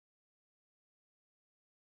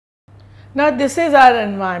Now, this is our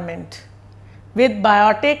environment with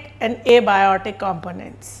biotic and abiotic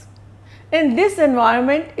components. And this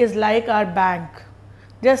environment is like our bank,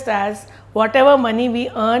 just as whatever money we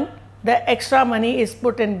earn, the extra money is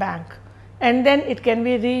put in bank and then it can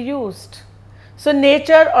be reused. So,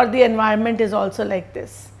 nature or the environment is also like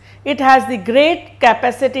this. It has the great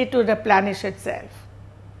capacity to replenish itself.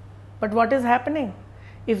 But what is happening?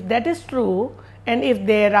 If that is true and if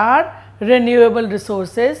there are renewable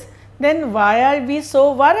resources, then why are we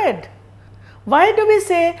so worried? Why do we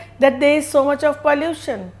say that there is so much of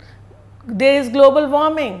pollution? There is global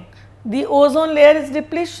warming, the ozone layer is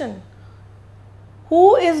depletion.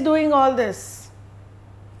 Who is doing all this?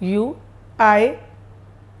 You, I,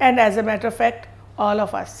 and as a matter of fact, all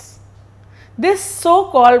of us. This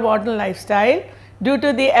so-called modern lifestyle, due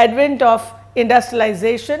to the advent of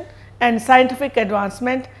industrialization and scientific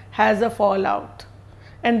advancement, has a fallout.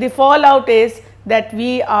 And the fallout is that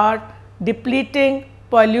we are depleting,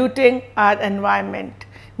 polluting our environment.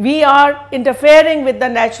 We are interfering with the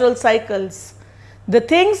natural cycles. The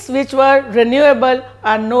things which were renewable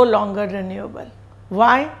are no longer renewable.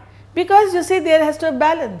 Why? Because you see, there has to be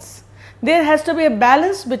balance. There has to be a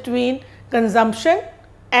balance between consumption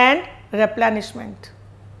and replenishment.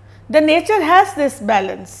 The nature has this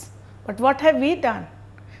balance, but what have we done?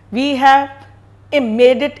 We have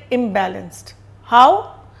made it imbalanced.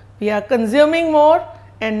 How? We are consuming more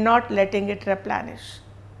and not letting it replenish.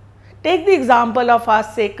 Take the example of our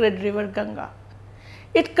sacred river Ganga.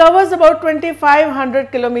 It covers about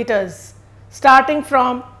 2500 kilometers starting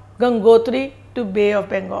from Gangotri to Bay of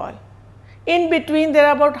Bengal. In between there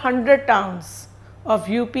are about 100 towns of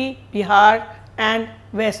UP, Bihar and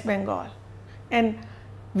West Bengal. And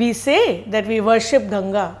we say that we worship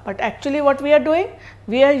Ganga, but actually what we are doing?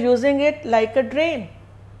 We are using it like a drain.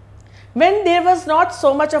 When there was not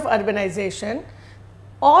so much of urbanization,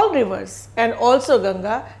 all rivers and also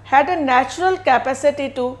Ganga had a natural capacity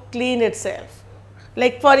to clean itself.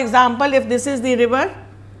 Like for example, if this is the river,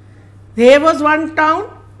 here was one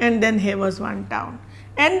town and then here was one town,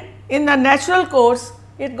 and in the natural course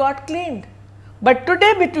it got cleaned. But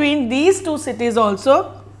today between these two cities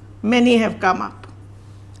also many have come up.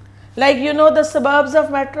 Like you know the suburbs of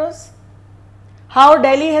metros, how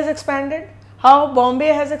Delhi has expanded, how Bombay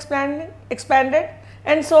has expanded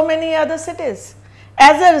and so many other cities.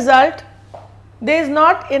 As a result, there is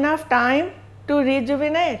not enough time to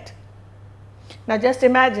rejuvenate. Now just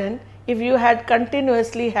imagine if you had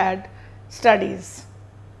continuously had studies,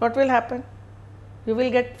 what will happen? You will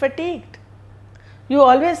get fatigued. You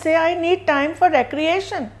always say, I need time for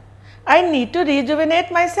recreation, I need to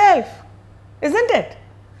rejuvenate myself, isn't it?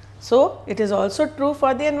 So it is also true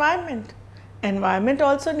for the environment. Environment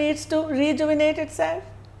also needs to rejuvenate itself.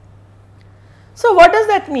 So what does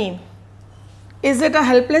that mean? Is it a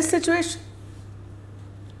helpless situation?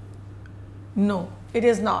 No, it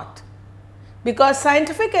is not. Because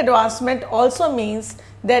scientific advancement also means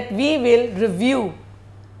that we will review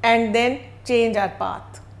and then change our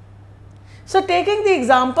path. So taking the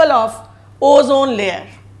example of ozone layer.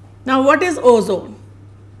 Now what is ozone?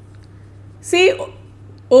 See,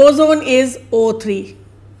 ozone is O3.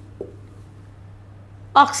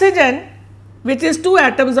 Oxygen, which is two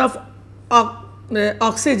atoms of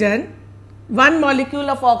oxygen, one molecule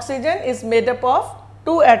of oxygen is made up of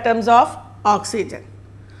two atoms of oxygen.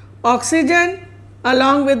 Oxygen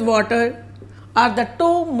along with water are the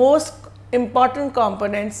two most important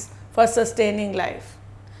components for sustaining life.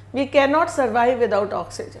 We cannot survive without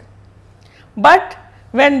oxygen. But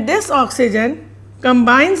when this oxygen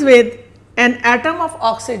combines with an atom of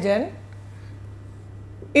oxygen,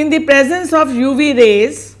 in the presence of UV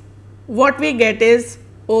rays, what we get is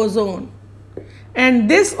ozone, and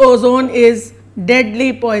this ozone is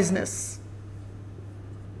deadly poisonous.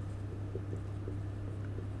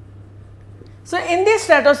 So in the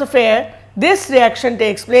stratosphere, this reaction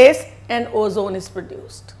takes place and ozone is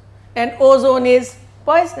produced, and ozone is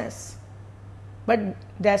poisonous. But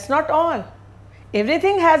that's not all.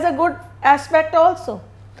 Everything has a good aspect also.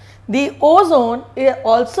 The ozone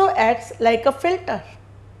also acts like a filter.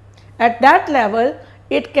 At that level,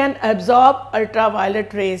 it can absorb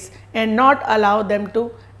ultraviolet rays and not allow them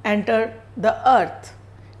to enter the earth,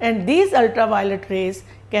 and these ultraviolet rays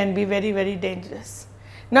can be very, very dangerous.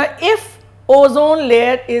 Now if ozone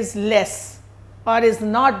layer is less or is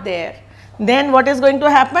not there, then what is going to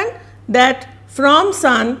happen? That from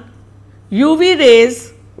sun, UV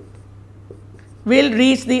rays will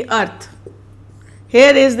reach the earth.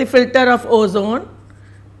 Here is the filter of ozone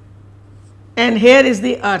and here is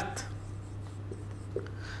the earth.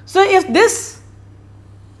 So if this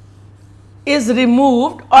is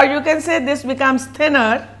removed, or you can say this becomes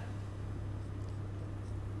thinner,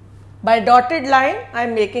 By dotted line, I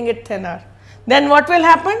am making it thinner. Then what will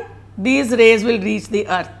happen? These rays will reach the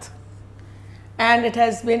earth. And it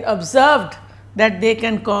has been observed that they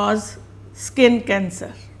can cause skin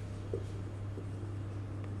cancer.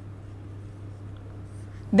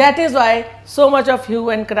 That is why so much of hue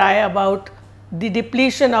and cry about the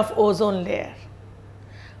depletion of ozone layer.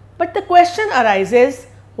 But the question arises,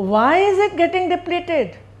 why is it getting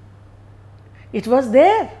depleted? It was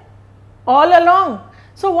there all along.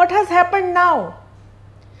 So what has happened now?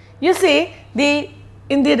 You see,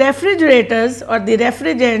 in the refrigerators or the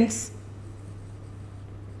refrigerants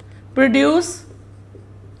produce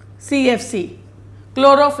CFC,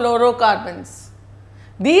 chlorofluorocarbons.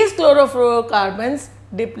 These chlorofluorocarbons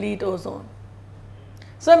deplete ozone.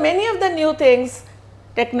 So many of the new things,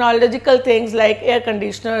 technological things like air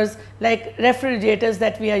conditioners, like refrigerators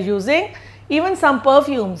that we are using, even some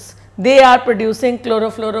perfumes, they are producing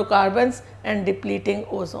chlorofluorocarbons and depleting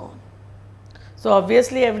ozone. So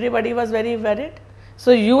obviously everybody was very worried.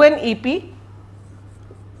 So UNEP,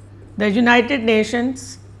 the United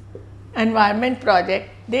Nations Environment Project,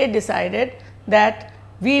 they decided that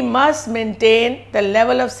we must maintain the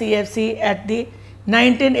level of CFC at the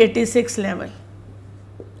 1986 level,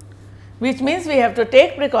 which means we have to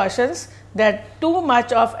take precautions that too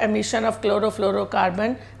much of emission of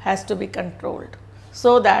chlorofluorocarbon has to be controlled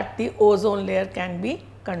so that the ozone layer can be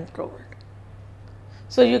controlled.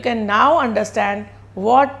 So you can now understand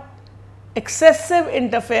what excessive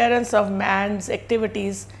interference of man's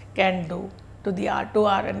activities can do to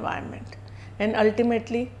our environment. And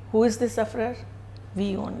ultimately, who is the sufferer?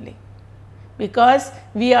 We only. Because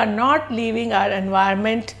we are not leaving our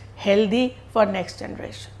environment healthy for next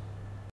generation.